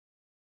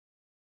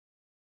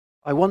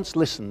I once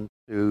listened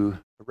to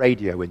a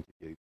radio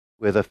interview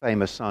with a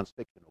famous science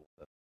fiction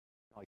author,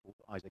 a guy called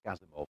Isaac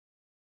Asimov,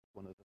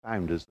 one of the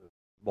founders of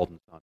modern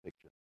science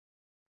fiction.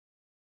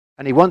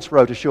 And he once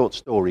wrote a short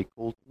story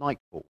called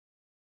Nightfall,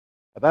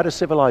 about a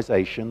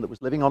civilization that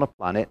was living on a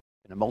planet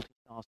in a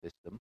multi-star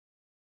system,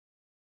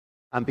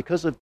 and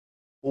because of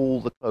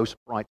all the close,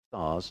 bright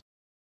stars,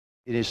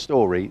 in his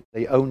story,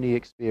 they only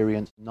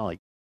experienced night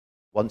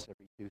once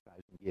every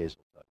 2,000 years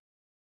or so.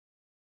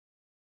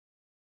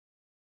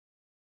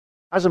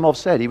 Asimov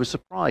said he was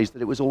surprised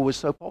that it was always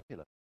so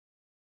popular,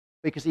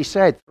 because he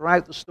said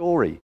throughout the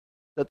story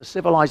that the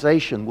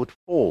civilization would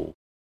fall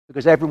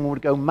because everyone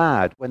would go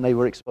mad when they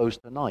were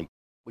exposed to night,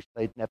 which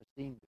they'd never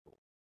seen before.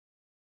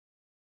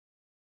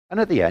 And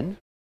at the end,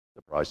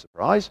 surprise,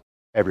 surprise,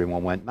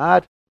 everyone went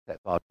mad, set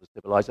fire to the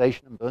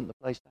civilization and burnt the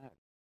place down.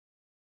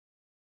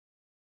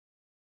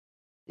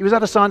 He was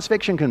at a science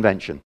fiction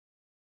convention,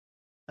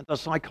 and a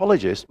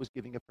psychologist was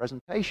giving a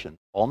presentation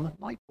on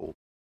Nightfall.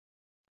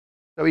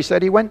 So he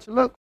said he went to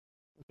look,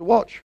 to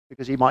watch,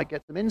 because he might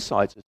get some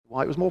insights as to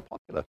why it was more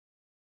popular.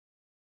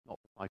 Not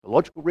for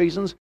psychological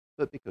reasons,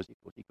 but because he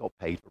thought he got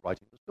paid for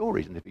writing the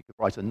stories, and if he could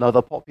write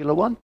another popular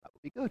one, that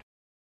would be good.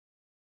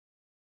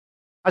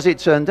 As it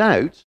turned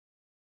out,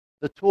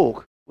 the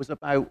talk was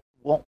about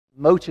what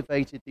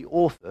motivated the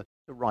author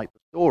to write the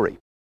story.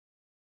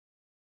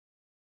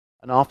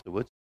 And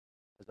afterwards,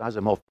 as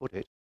Asimov put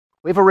it,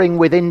 quivering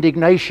with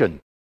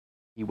indignation,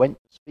 he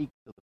went to speak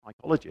to the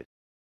psychologist.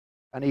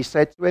 And he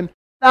said to him,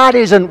 "That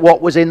isn't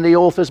what was in the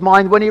author's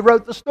mind when he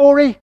wrote the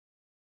story."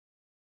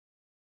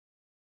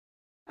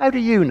 "How do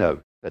you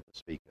know?" said the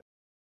speaker.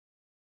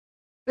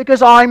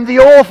 "Because I'm the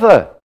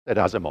author," said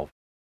Asimov.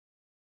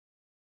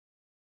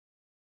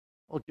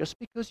 "Well, just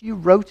because you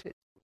wrote it,"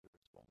 was the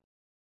response.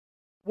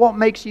 "What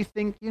makes you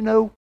think you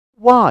know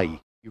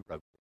why you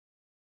wrote it?"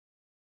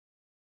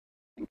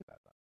 Think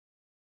about that.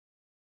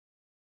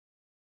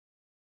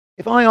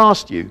 If I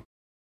asked you,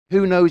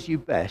 who knows you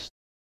best,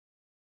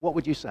 what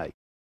would you say?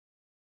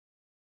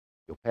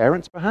 Your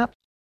parents, perhaps?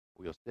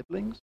 Or your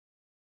siblings?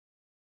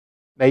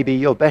 Maybe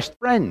your best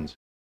friend?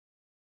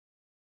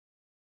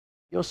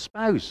 Your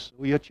spouse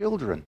or your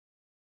children?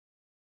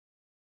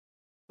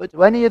 But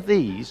do any of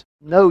these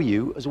know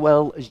you as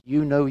well as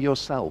you know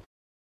yourself?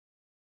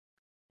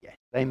 Yes,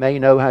 they may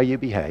know how you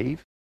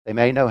behave. They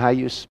may know how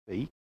you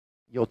speak,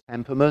 your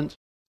temperament,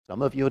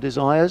 some of your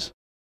desires,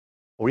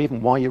 or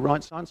even why you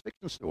write science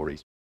fiction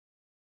stories.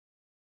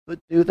 But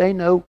do they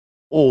know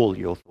all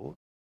your thoughts,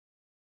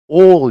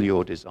 all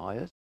your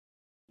desires,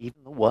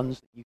 even the ones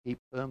that you keep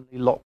firmly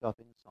locked up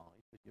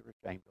inside because you're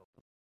ashamed of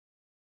them?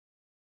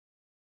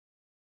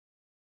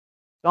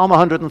 Psalm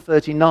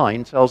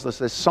 139 tells us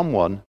there's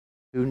someone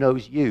who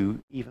knows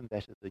you even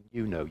better than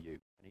you know you,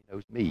 and he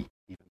knows me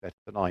even better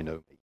than I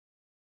know me.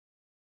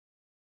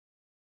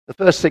 The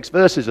first 6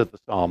 verses of the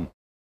psalm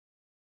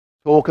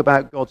talk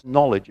about God's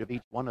knowledge of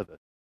each one of us.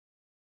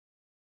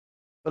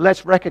 But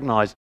let's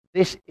recognize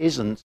this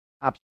isn't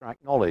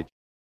abstract knowledge.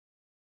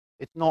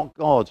 It's not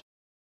God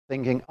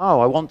thinking,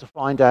 "Oh, I want to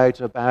find out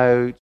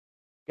about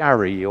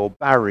Gary or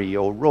Barry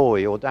or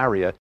Roy or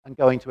Daria," and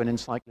going to an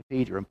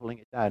encyclopedia and pulling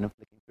it down and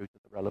flicking through to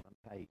the relevant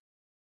page.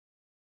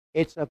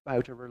 It's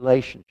about a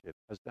relationship,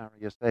 as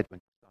Daria said when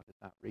she started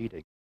that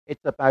reading.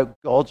 It's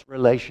about God's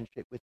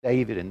relationship with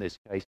David in this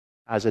case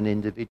as an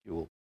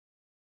individual.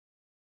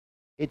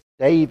 It's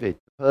David,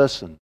 the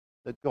person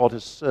that God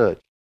has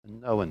searched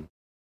and known.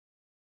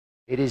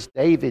 It is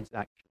David's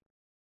action,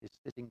 his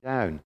sitting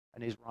down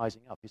and his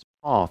rising up, his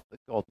path that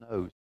God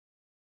knows.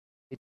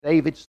 It's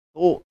David's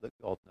thought that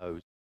God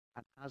knows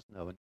and has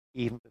known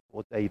even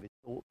before David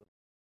thought them.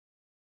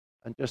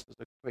 And just as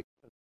a quick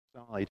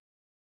aside,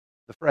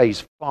 the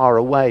phrase "far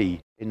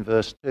away" in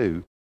verse 2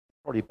 is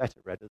probably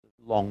better read as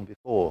 "long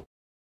before,"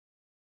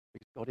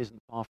 because God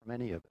isn't far from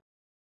any of us.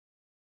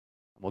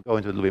 And we'll go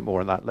into a little bit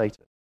more on that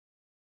later.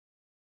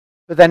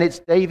 But then it's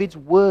David's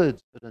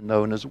words that are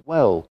known as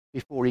well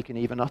before he can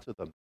even utter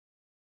them.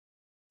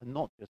 And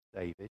not just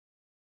David,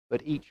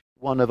 but each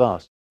one of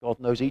us. God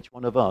knows each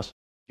one of us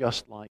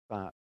just like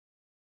that.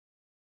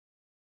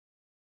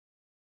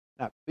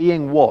 Now,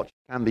 being watched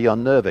can be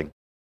unnerving,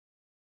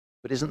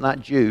 but isn't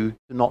that due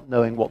to not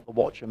knowing what the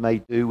watcher may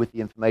do with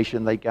the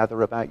information they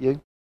gather about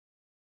you?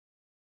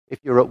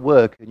 If you're at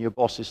work and your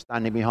boss is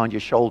standing behind your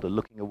shoulder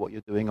looking at what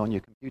you're doing on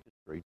your computer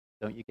screen,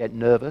 don't you get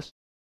nervous?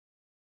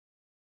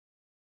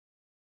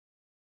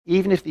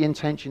 Even if the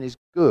intention is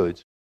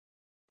good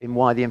in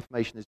why the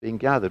information is being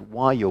gathered,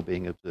 why you're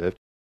being observed,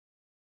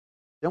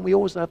 don't we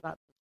always have that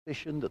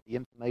suspicion that the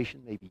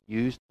information may be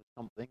used for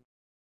something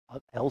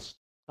else,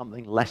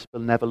 something less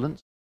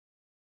benevolent?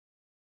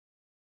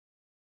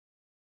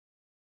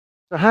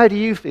 So how do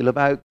you feel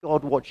about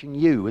God watching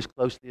you as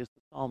closely as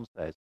the Psalm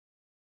says?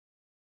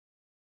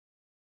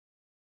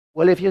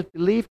 Well, if you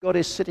believe God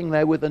is sitting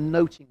there with a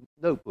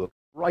notebook,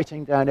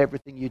 writing down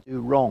everything you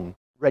do wrong,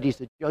 ready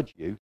to judge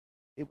you,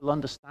 it will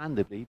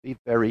understandably be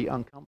very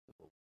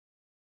uncomfortable.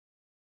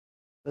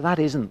 But that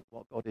isn't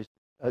what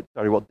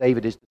what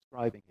David is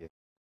describing here.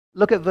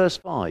 Look at verse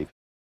 5.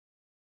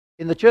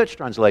 In the church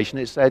translation,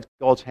 it said,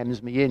 God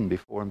hems me in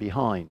before and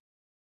behind.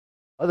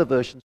 Other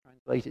versions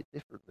translate it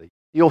differently.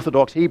 The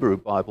Orthodox Hebrew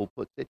Bible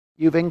puts it,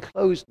 you've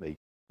enclosed me,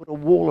 put a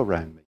wall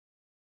around me.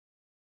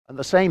 And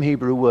the same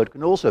Hebrew word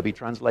can also be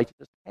translated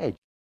as hedge.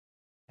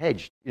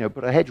 Hedge,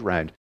 put a hedge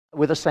round,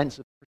 with a sense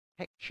of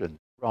protection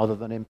rather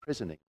than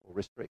imprisoning or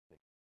restricting.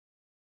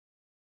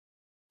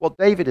 What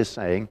David is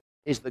saying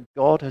is that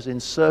God has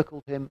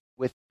encircled him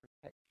with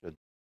protection.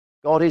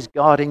 God is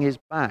guarding his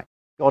back.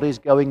 God is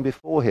going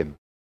before him,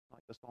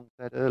 like the song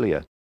said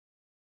earlier.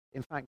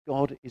 In fact,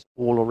 God is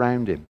all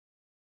around him.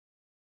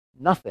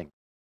 Nothing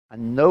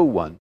and no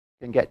one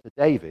can get to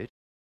David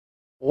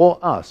or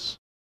us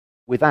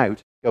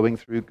without going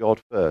through God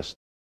first.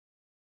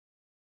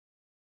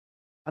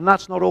 And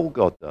that's not all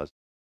God does.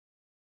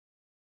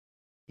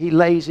 He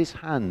lays his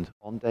hand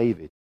on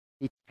David.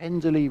 He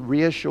tenderly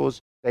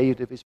reassures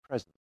David of his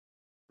presence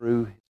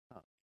through his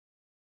touch.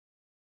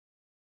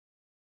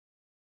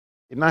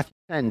 In Matthew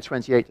 10,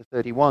 28 to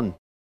 31,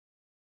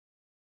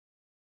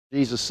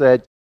 Jesus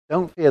said,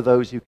 don't fear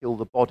those who kill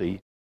the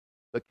body,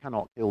 but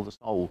cannot kill the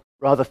soul.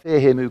 Rather fear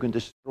him who can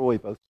destroy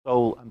both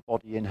soul and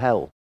body in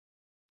hell.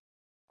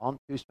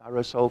 Aren't 2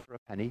 sparrows sold for a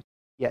penny?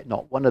 Yet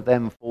not one of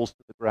them falls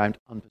to the ground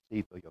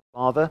unperceived by your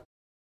Father,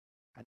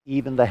 and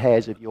even the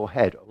hairs of your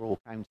head are all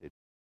counted.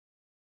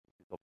 Which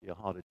is obviously a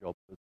harder job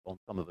on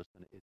some of us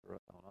than it is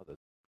on others.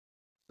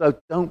 So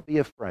don't be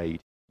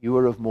afraid. You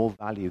are of more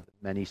value than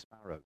many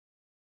sparrows.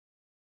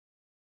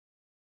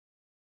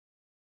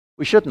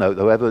 We should note,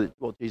 however,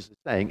 what Jesus is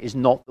saying is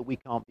not that we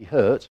can't be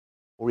hurt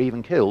or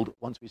even killed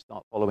once we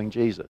start following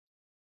Jesus.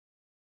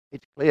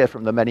 It's clear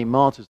from the many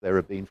martyrs there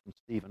have been from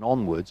Stephen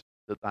onwards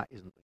that that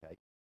isn't the case.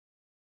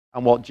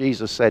 And what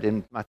Jesus said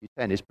in Matthew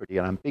 10 is pretty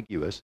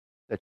ambiguous,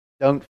 that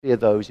don't fear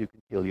those who can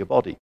kill your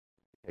body,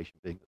 the implication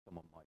being that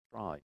someone might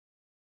try.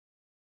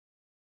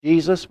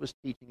 Jesus was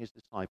teaching his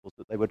disciples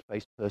that they would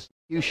face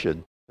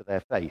persecution for their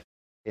faith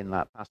in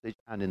that passage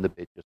and in the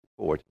bit just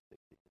before it, in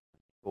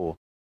 16-24.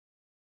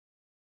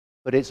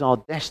 But it's our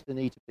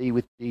destiny to be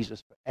with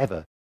Jesus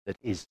forever that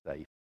is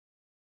safe.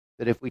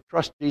 That if we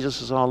trust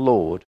Jesus as our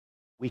Lord,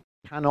 we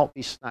cannot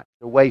be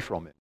snatched away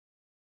from him,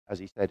 as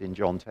he said in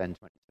John 10,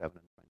 27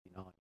 and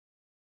 29.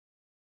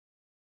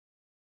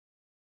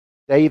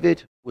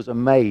 David was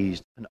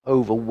amazed and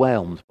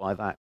overwhelmed by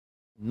that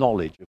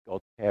knowledge of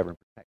God's care and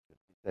protection,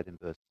 he said in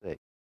verse 6.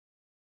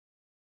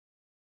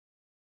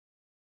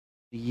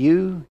 Do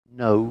you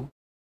know,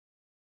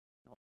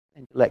 not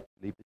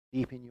intellectually, but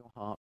deep in your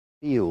heart,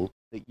 feel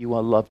that you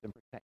are loved and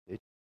protected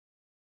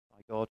by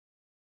God,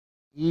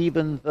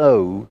 even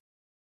though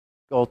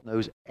God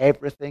knows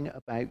everything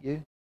about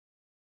you,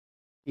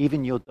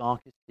 even your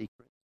darkest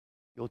secrets,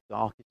 your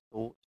darkest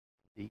thoughts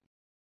and deeds?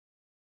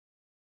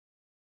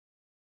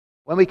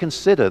 When we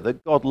consider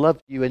that God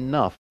loved you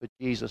enough for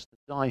Jesus to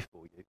die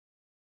for you,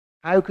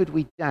 how could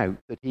we doubt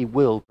that he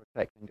will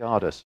protect and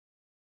guard us?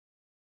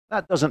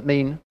 That doesn't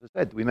mean, as I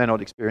said, we may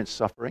not experience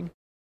suffering,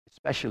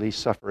 especially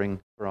suffering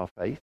for our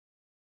faith.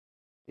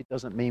 It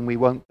doesn't mean we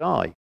won't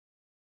die.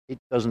 It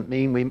doesn't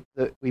mean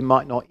that we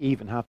might not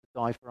even have to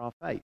die for our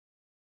faith.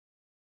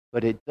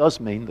 But it does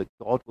mean that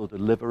God will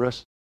deliver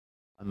us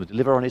and will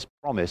deliver on his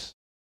promise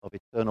of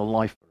eternal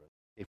life for us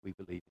if we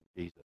believe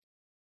in Jesus.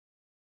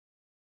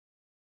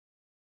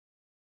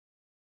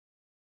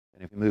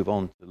 And if we move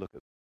on to look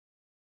at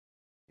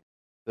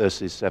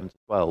verses 7 to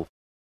 12,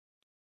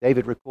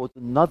 David records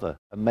another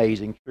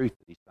amazing truth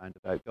that he's found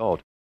about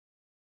God.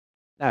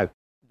 Now,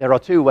 there are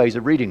two ways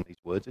of reading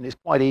these words, and it's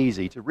quite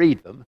easy to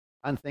read them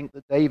and think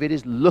that David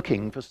is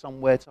looking for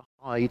somewhere to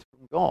hide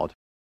from God.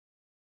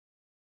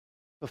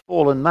 For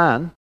fallen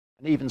man,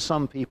 and even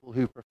some people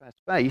who profess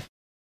faith,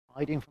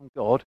 hiding from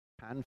God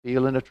can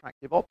feel an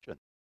attractive option.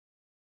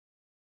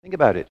 Think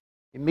about it.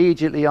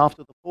 Immediately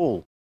after the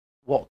fall,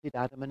 what did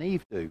Adam and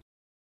Eve do?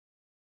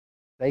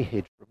 They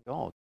hid from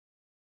God.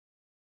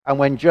 And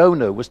when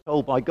Jonah was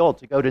told by God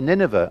to go to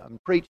Nineveh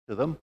and preach to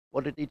them,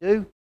 what did he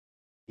do?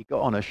 He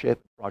got on a ship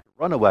and tried to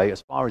run away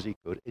as far as he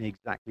could in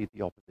exactly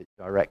the opposite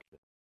direction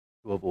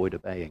to avoid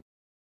obeying.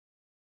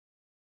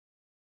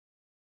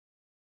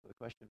 So the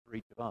question for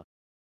each of us,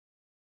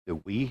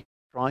 do we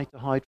try to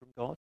hide from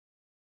God?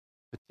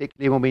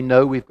 Particularly when we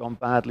know we've gone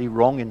badly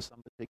wrong in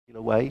some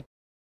particular way,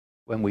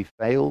 when we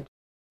failed,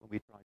 when we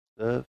tried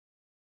to serve,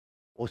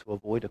 or to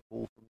avoid a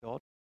call from God?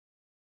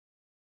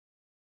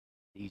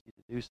 It's easy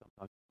to do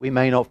sometimes. We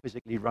may not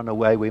physically run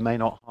away, we may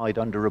not hide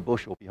under a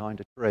bush or behind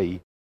a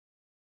tree,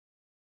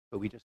 but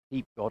we just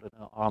keep God at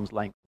arm's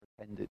length and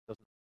pretend it's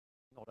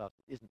not us,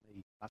 it isn't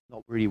me. That's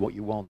not really what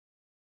you want.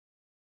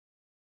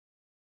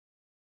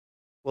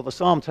 Well, the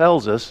psalm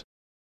tells us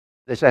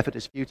this effort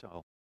is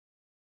futile.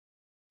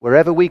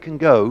 Wherever we can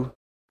go,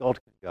 God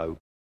can go.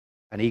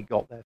 And he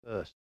got there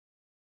first.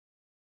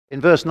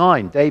 In verse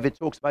 9, David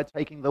talks about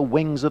taking the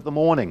wings of the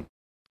morning,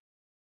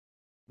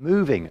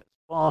 moving as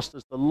fast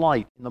as the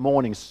light in the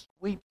morning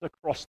sweeps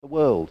across the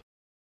world,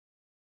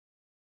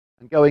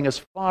 and going as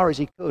far as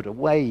he could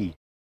away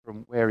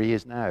from where he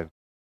is now.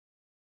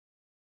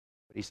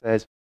 But he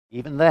says,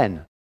 even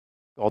then,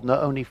 God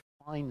not only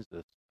finds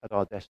us at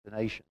our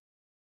destination.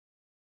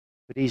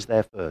 But he's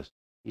there first.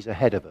 He's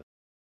ahead of us,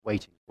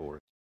 waiting for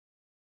us.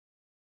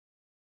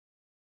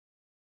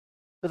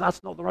 But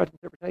that's not the right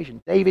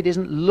interpretation. David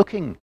isn't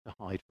looking to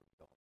hide from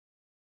God.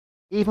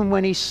 Even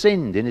when he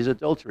sinned in his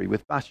adultery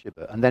with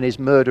Bathsheba and then his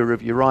murder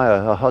of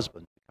Uriah, her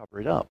husband, to cover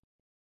it up,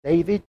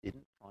 David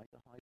didn't try to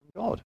hide from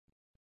God.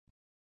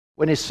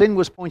 When his sin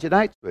was pointed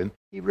out to him,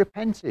 he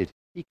repented.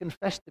 He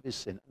confessed of his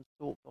sin and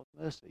sought God's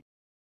mercy.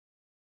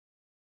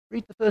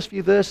 Read the first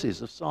few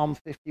verses of Psalm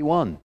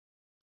 51.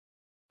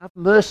 Have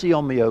mercy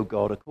on me, O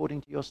God,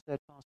 according to your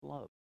steadfast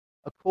love.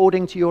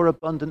 According to your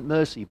abundant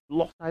mercy,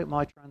 blot out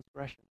my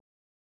transgression.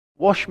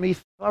 Wash me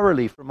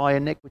thoroughly from my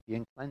iniquity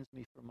and cleanse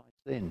me from my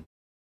sin.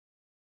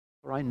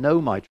 For I know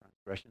my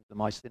transgressions and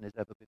my sin is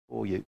ever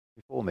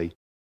before me.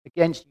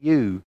 Against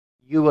you,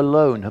 you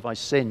alone have I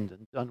sinned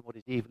and done what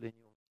is evil in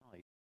your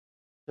sight,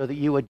 so that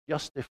you are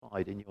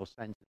justified in your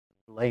sentence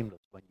and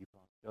blameless when you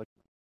pass judgment.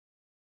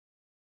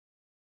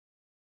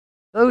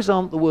 Those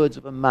aren't the words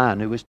of a man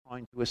who is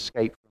trying to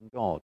escape from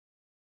God.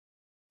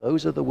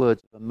 Those are the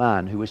words of a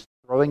man who is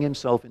throwing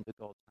himself into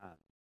God's hands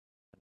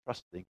and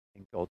trusting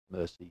in God's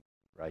mercy and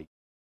grace.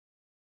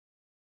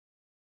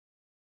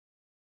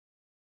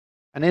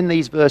 And in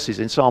these verses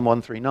in Psalm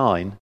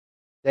 139,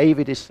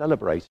 David is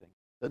celebrating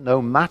that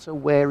no matter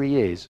where he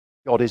is,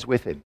 God is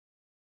with him.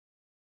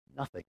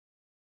 Nothing,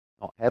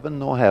 not heaven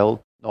nor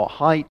hell, not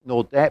height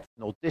nor depth,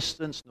 nor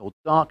distance, nor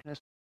darkness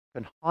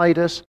can hide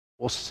us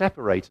or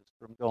separate us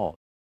from God.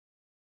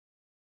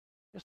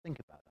 Just think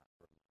about that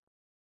for a minute.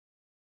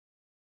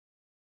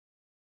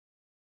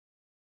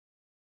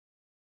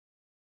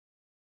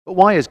 But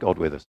why is God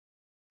with us?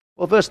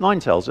 Well, verse 9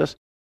 tells us,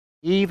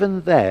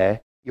 even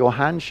there your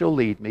hand shall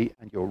lead me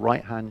and your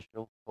right hand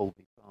shall hold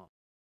me fast.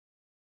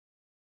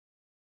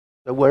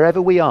 So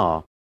wherever we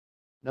are,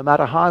 no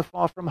matter how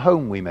far from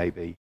home we may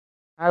be,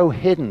 how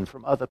hidden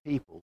from other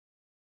people,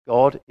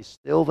 God is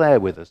still there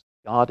with us,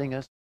 guarding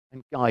us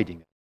and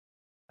guiding us,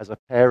 as a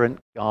parent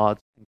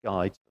guards and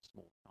guides a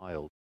small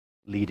child,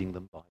 leading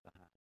them by the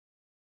hand.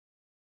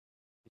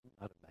 Isn't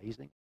that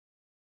amazing?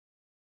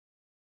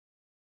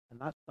 And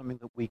that's something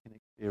that we can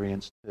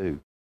experience too.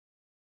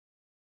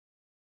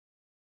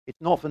 It's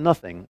not for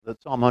nothing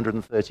that Psalm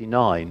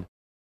 139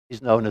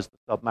 is known as the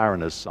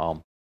submariner's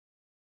psalm.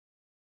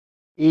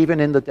 Even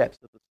in the depths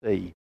of the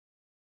sea,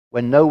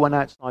 when no one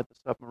outside the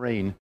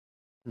submarine,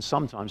 and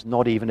sometimes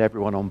not even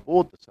everyone on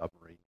board the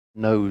submarine,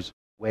 knows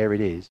where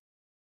it is,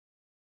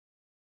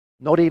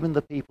 not even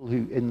the people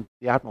who in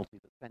the Admiralty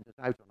that sent us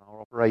out on our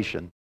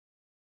operation,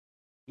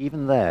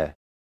 even there,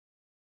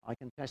 I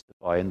can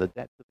testify in the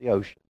depths of the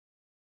ocean,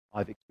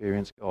 I've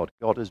experienced God.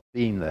 God has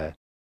been there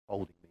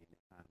holding me in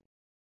his hand.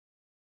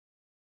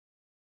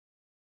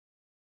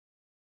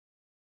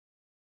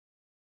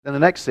 Then the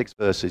next 6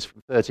 verses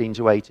from 13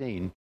 to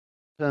 18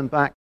 turn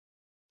back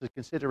to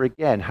consider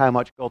again how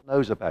much God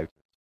knows about us.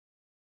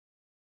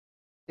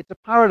 It's a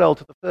parallel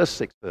to the first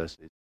 6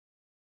 verses,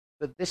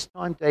 but this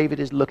time David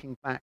is looking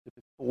back to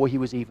before he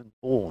was even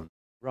born,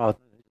 rather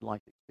than his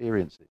life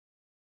experiences.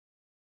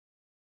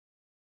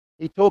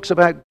 He talks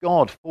about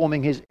God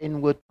forming his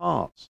inward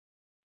parts,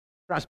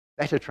 perhaps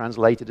better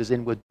translated as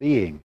inward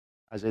being,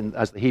 as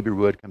the Hebrew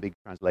word can be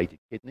translated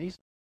kidneys,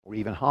 or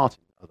even heart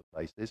in other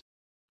places.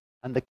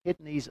 And the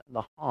kidneys and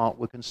the heart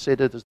were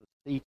considered as the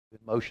seat of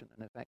emotion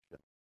and affection.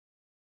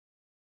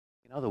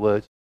 In other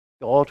words,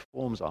 God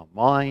forms our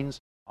minds,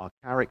 our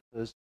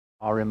characters,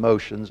 our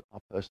emotions, our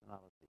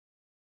personality.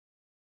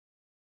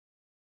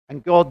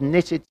 And God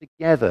knitted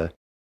together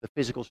the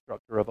physical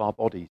structure of our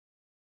bodies.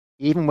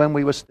 Even when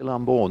we were still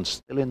unborn,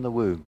 still in the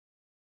womb,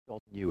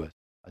 God knew us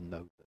and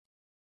knows us.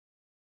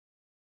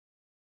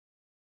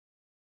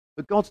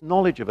 But God's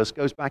knowledge of us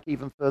goes back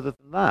even further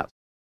than that.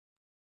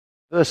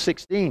 Verse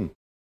 16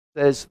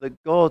 says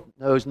that God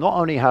knows not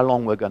only how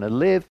long we're going to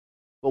live,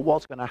 but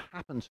what's going to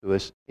happen to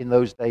us in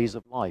those days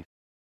of life,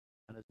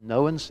 and has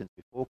known since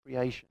before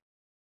creation.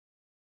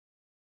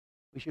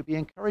 We should be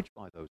encouraged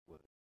by those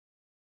words.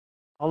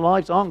 Our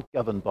lives aren't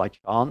governed by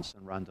chance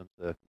and random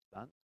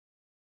circumstance,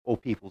 or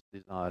people's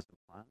desires and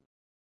plans.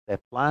 They're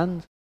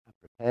planned and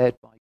prepared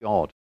by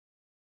God.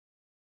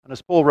 And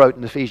as Paul wrote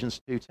in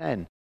Ephesians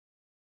 2:10,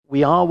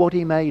 we are what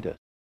he made us,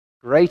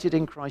 created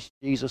in Christ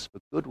Jesus for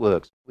good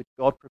works, which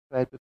God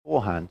prepared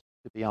beforehand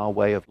to be our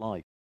way of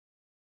life.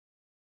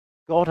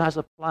 God has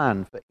a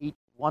plan for each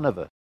one of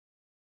us,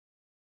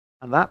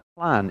 and that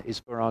plan is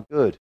for our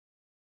good.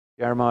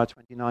 Jeremiah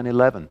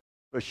 29:11,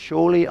 for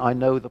surely I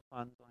know the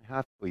plans I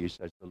have for you,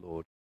 says the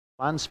Lord,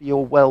 plans for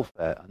your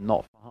welfare and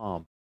not for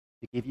harm,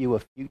 to give you a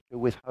future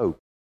with hope.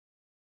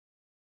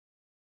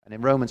 And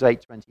in Romans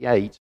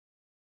 8:28,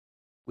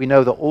 we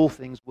know that all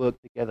things work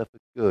together for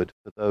good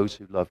for those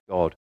who love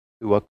God,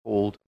 who are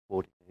called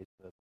according to his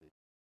purposes.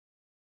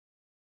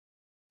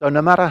 So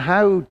no matter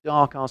how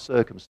dark our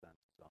circumstances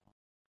are,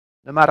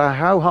 no matter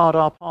how hard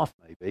our path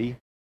may be,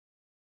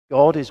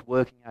 God is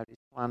working out his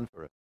plan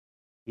for us.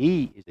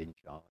 He is in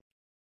charge.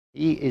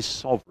 He is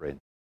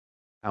sovereign,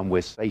 and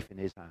we're safe in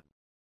his hands.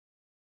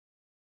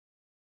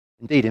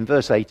 Indeed, in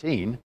verse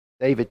 18,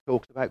 David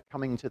talks about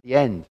coming to the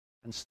end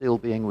and still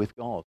being with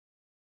God.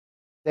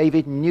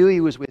 David knew he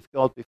was with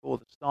God before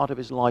the start of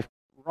his life,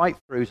 right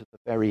through to the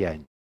very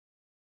end.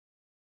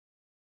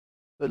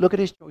 But look at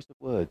his choice of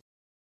words.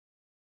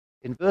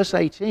 In verse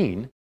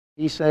 18,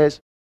 he says,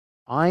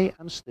 I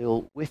am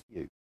still with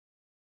you.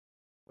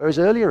 Whereas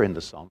earlier in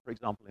the psalm, for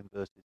example, in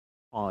verses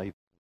 5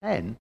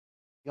 and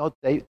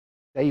 10,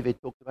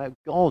 David talked about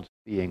God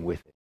being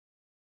with him.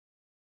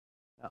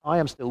 Now, I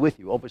am still with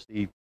you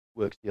obviously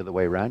works the other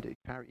way around. It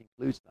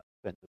includes that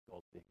sense of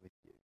God being with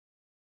you.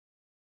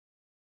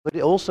 But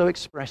it also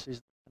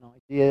expresses an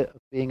idea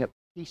of being at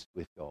peace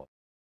with God,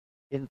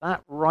 in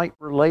that right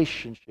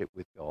relationship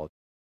with God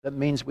that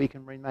means we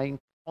can remain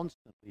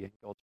constantly in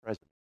God's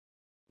presence,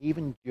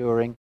 even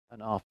during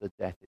and after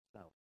death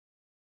itself.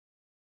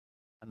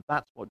 And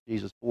that's what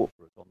Jesus bought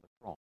for us on the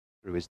cross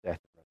through his death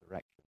and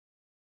resurrection.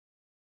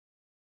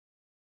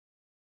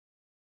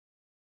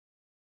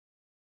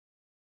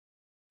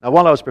 Now,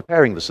 while I was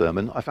preparing the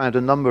sermon, I found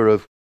a number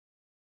of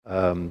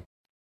other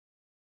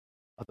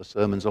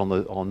sermons on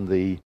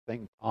the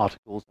thing,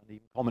 articles and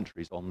even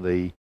commentaries on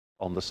the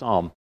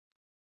psalm,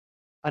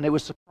 and it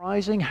was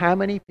surprising how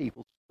many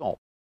people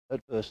stopped at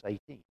verse 18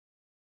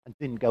 and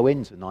didn't go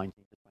into 19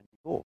 to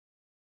 24.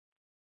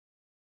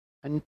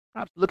 And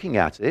perhaps looking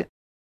at it,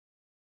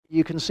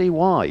 you can see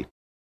why.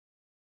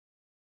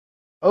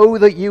 Oh,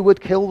 that you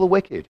would kill the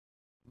wicked.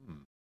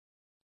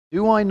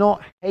 Do I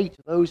not hate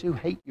those who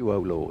hate you, O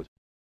Lord?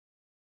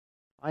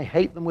 I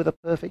hate them with a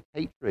perfect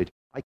hatred.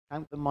 I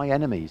count them my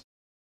enemies.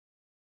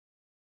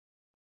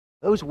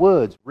 Those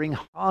words ring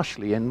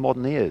harshly in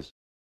modern ears.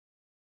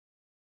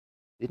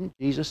 Didn't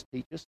Jesus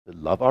teach us to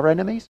love our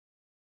enemies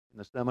in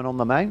the Sermon on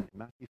the Mount in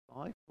Matthew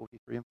 5,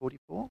 43 and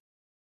 44?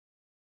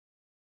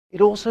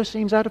 It also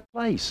seems out of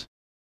place.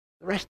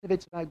 The rest of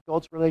it's about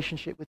God's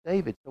relationship with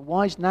David. So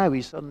why is now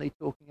he's suddenly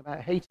talking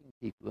about hating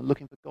people and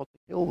looking for God to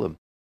kill them?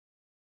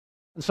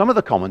 And some of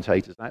the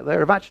commentators out there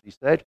have actually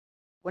said,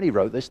 when he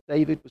wrote this,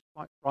 David was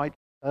quite right,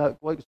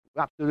 was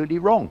absolutely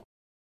wrong.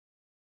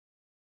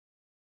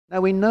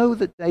 Now we know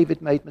that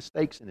David made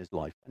mistakes in his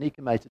life, and he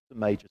committed some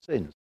major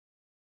sins.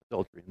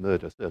 Adultery and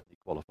murder certainly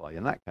qualify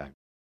in that count.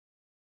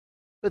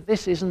 But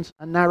this isn't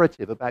a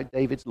narrative about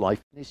David's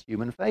life and his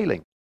human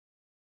failings.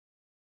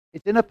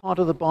 It's in a part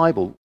of the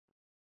Bible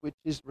which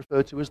is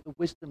referred to as the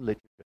wisdom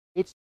literature.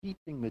 It's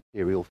teaching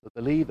material for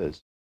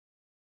believers.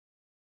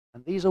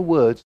 And these are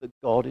words that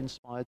God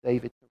inspired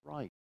David to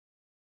write.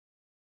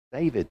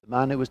 David, the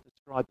man who was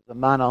described as a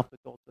man after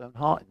God's own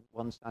heart in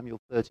 1 Samuel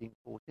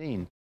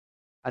 13:14,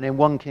 and in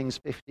 1 Kings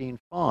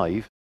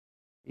 15:5,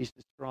 he's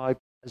described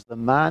as the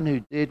man who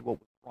did what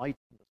was right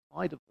in the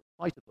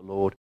sight of the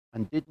Lord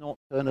and did not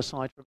turn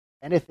aside from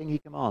anything he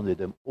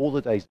commanded him all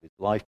the days of his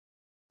life,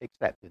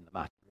 except in the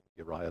matter of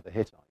Uriah the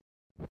Hittite.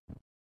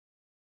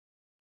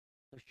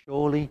 So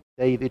surely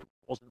David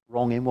wasn't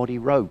wrong in what he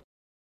wrote.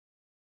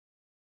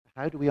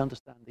 How do we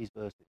understand these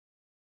verses?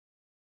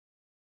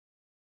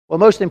 Well,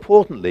 most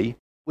importantly,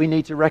 we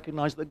need to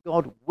recognize that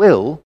God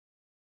will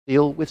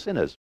deal with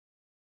sinners,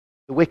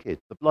 the wicked,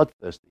 the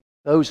bloodthirsty,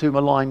 those who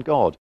malign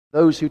God,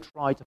 those who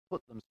try to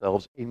put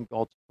themselves in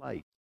God's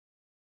place.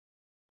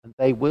 And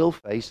they will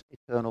face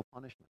eternal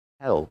punishment,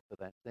 hell, for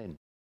their sin.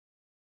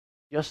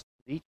 Just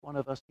as each one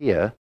of us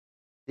here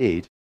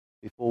did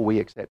before we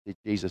accepted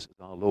Jesus as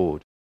our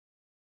Lord.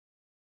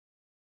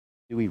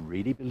 Do we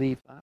really believe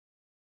that?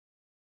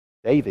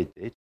 David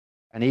did,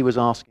 and he was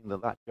asking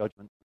that that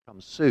judgment would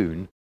come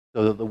soon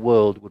so that the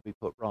world would be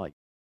put right.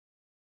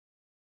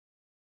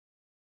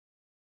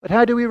 But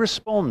how do we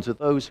respond to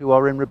those who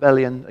are in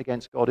rebellion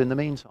against God in the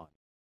meantime?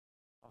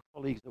 Our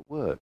colleagues at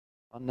work,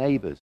 our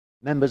neighbors,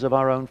 members of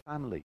our own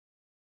family.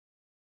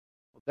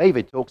 Well,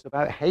 David talks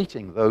about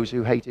hating those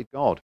who hated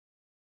God.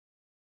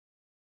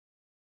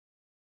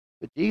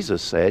 But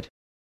Jesus said,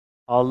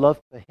 our love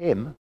for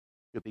him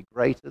should be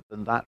greater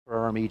than that for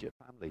our immediate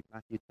family.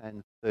 Matthew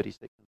 10:36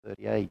 and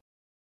 38.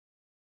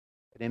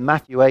 And in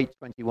Matthew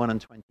 8:21 and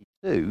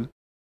 22,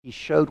 he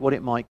showed what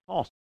it might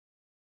cost.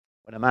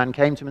 When a man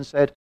came to him and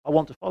said, I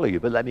want to follow you,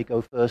 but let me go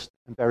first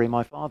and bury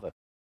my father.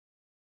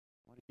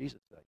 What did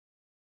Jesus say?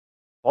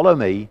 Follow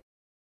me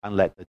and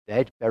let the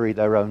dead bury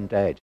their own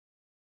dead.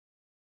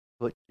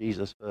 Put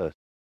Jesus first.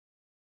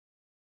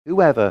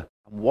 Whoever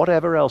and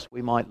whatever else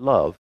we might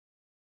love,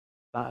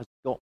 that has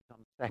got to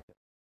come second.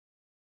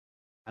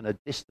 And a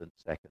distant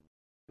second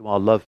to our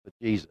love for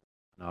Jesus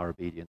and our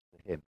obedience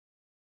to him.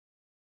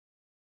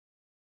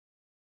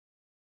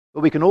 But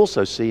we can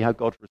also see how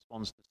God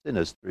responds to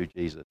sinners through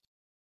Jesus.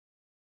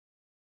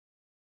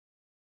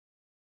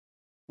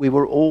 We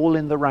were all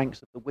in the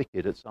ranks of the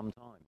wicked at some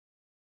time,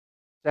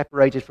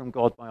 separated from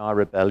God by our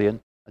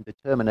rebellion and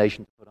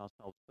determination to put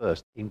ourselves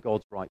first in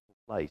God's rightful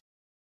place,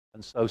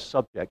 and so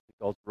subject to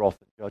God's wrath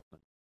and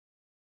judgment.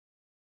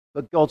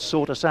 But God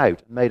sought us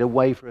out and made a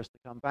way for us to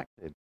come back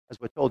to him. As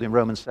we're told in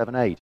Romans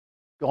 7:8,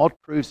 God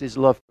proves his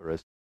love for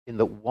us in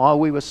that while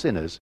we were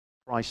sinners,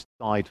 Christ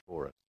died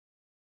for us.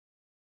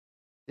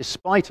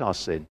 Despite our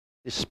sin,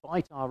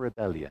 despite our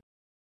rebellion,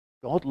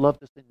 God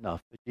loved us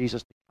enough for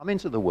Jesus to come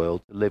into the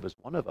world to live as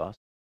one of us,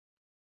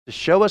 to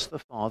show us the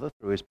Father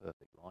through his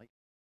perfect life,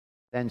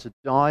 then to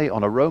die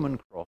on a Roman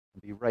cross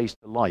and be raised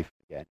to life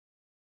again.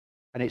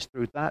 And it's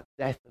through that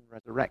death and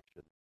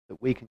resurrection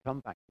that we can come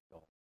back to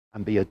God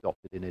and be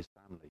adopted in his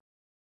family.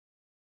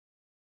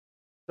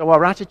 So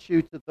our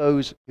attitude to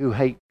those who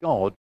hate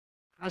God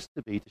has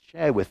to be to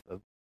share with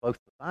them both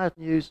the bad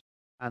news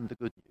and the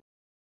good news.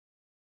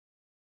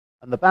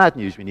 And the bad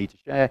news we need to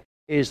share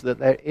is that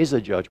there is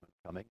a judgment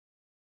coming,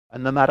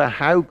 and no matter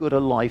how good a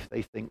life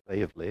they think they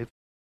have lived,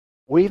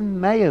 or even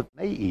may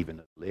even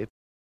have lived,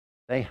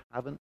 they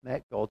haven't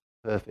met God's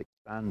perfect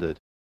standard.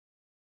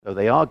 So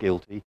they are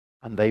guilty,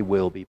 and they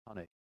will be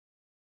punished.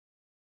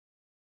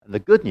 And the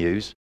good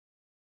news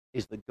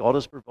is that God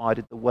has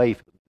provided the way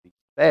for them to be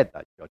spared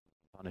that judgment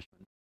and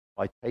punishment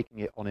by taking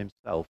it on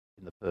himself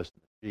in the person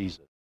of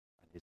Jesus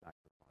and his sacrifice.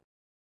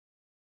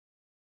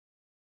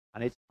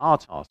 And it's our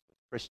task as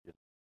Christians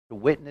to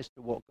witness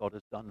to what God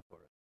has done for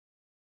us,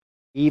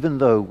 even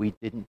though we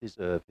didn't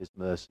deserve his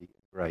mercy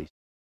and grace.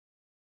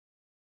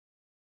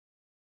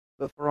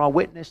 But for our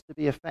witness to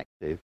be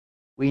effective,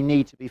 we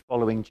need to be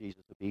following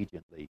Jesus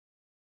obediently.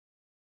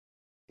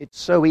 It's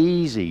so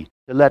easy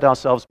to let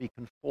ourselves be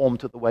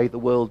conformed to the way the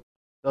world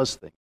does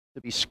things,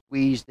 to be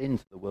squeezed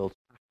into the world's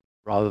pattern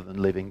rather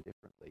than living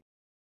differently.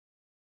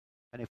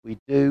 And if we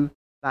do,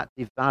 that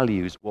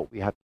devalues what we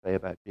have to say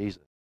about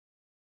Jesus.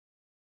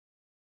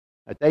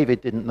 Now,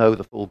 David didn't know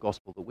the full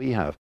gospel that we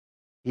have.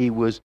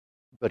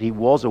 But he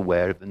was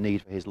aware of the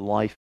need for his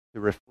life to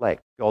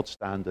reflect God's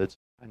standards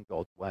and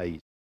God's ways.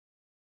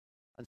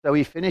 And so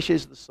he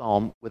finishes the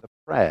psalm with a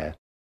prayer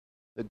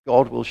that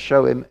God will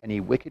show him any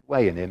wicked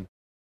way in him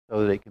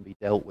so that it can be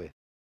dealt with.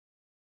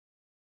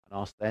 And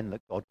ask then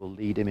that God will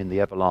lead him in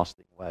the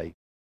everlasting way.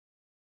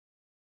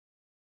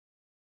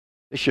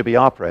 This should be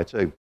our prayer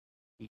too,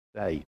 each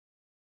day,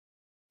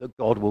 that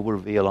God will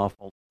reveal our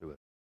faults to us.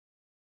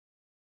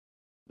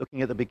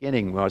 Looking at the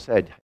beginning where I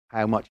said,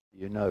 how much do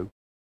you know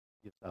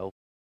yourself?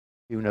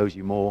 Who knows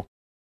you more?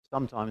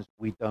 Sometimes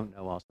we don't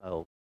know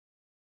ourselves.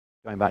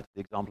 Going back to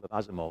the example of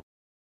Asimov,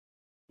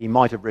 he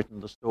might have written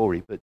the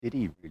story, but did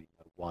he really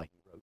know why he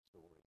wrote the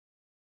story?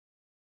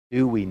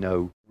 Do we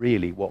know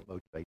really what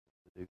motivates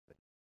us to do things?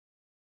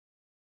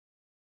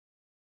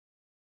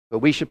 But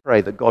we should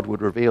pray that God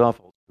would reveal our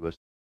faults to us,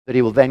 that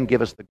he will then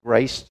give us the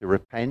grace to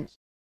repent,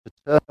 to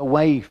turn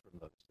away from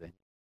those sins,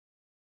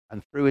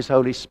 and through his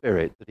Holy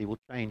Spirit, that he will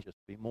change us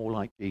to be more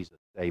like Jesus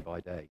day by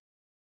day.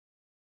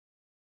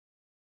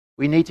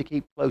 We need to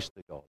keep close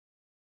to God,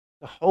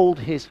 to hold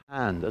his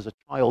hand as a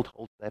child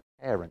holds their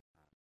parent's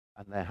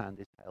hand, and their hand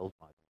is held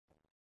by their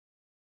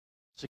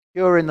parent.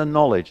 Secure in the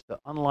knowledge that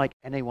unlike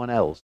anyone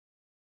else,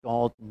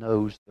 God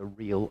knows the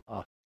real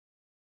us.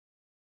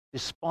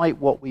 Despite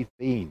what we've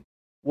been,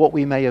 what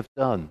we may have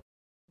done,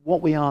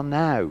 what we are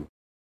now,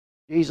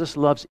 Jesus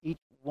loves each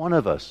one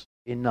of us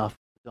enough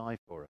to die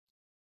for us.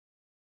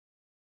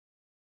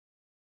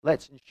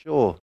 Let's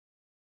ensure,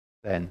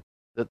 then,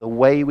 that the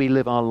way we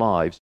live our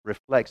lives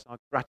reflects our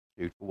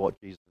gratitude for what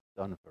Jesus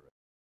has done for us.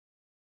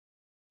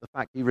 The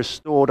fact he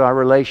restored our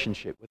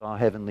relationship with our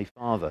Heavenly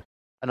Father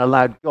and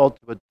allowed God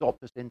to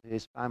adopt us into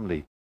his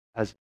family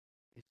as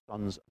his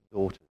sons and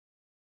daughters.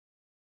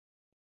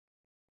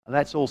 And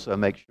let's also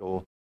make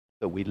sure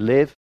that we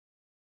live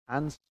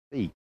and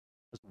speak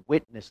as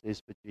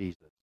witnesses for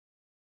Jesus,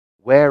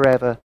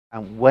 wherever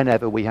and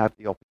whenever we have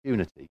the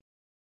opportunity,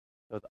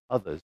 so that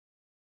others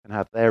can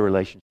have their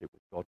relationship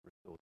with God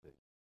restored too.